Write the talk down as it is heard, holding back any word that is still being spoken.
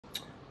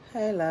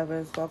Hey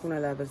lovers, welcome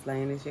to Lovers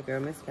Lane. It's your girl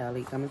Miss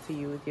Kelly coming to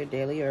you with your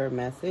daily herb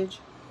message.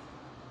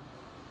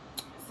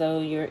 So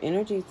your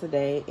energy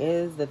today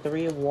is the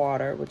 3 of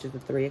water, which is the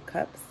 3 of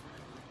cups,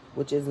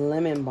 which is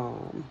lemon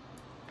balm.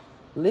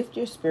 Lift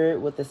your spirit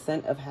with the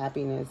scent of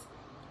happiness.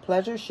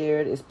 Pleasure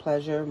shared is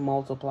pleasure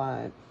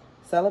multiplied.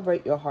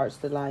 Celebrate your heart's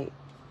delight.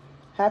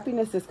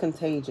 Happiness is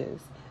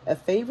contagious. A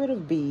favorite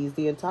of bees,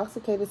 the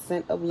intoxicated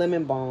scent of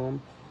lemon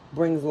balm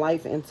brings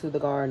life into the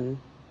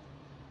garden.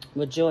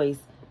 Rejoice.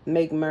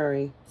 Make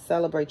merry.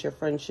 Celebrate your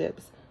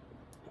friendships.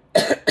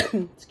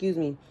 Excuse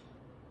me.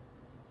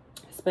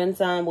 Spend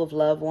time with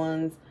loved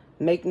ones.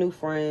 Make new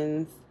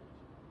friends.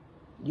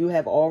 You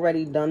have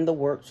already done the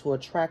work to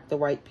attract the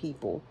right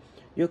people.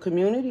 Your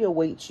community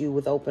awaits you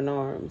with open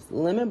arms.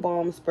 Lemon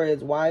balm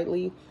spreads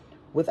widely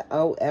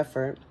without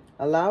effort.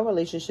 Allow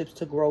relationships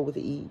to grow with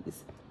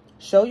ease.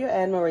 Show your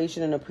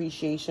admiration and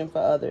appreciation for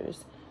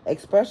others.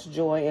 Express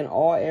joy in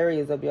all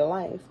areas of your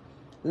life.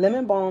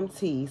 Lemon balm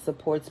tea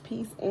supports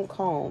peace and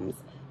calms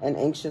an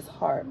anxious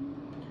heart.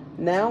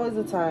 Now is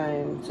the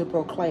time to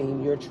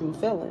proclaim your true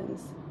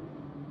feelings.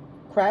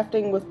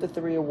 Crafting with the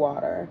 3 of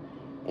water.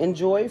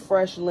 Enjoy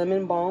fresh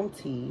lemon balm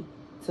tea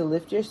to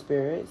lift your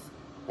spirits.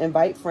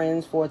 Invite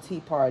friends for a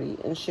tea party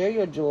and share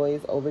your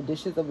joys over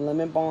dishes of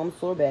lemon balm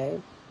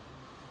sorbet.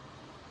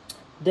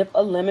 Dip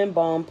a lemon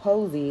balm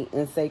posy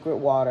in sacred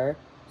water.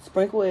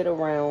 Sprinkle it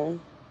around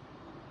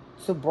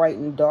to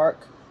brighten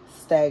dark,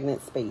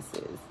 stagnant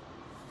spaces.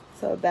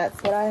 So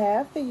that's what I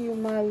have for you,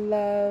 my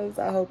loves.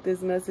 I hope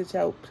this message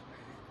helped.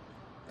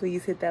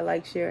 Please hit that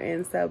like, share,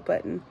 and sub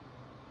button.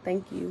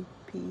 Thank you.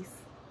 Peace.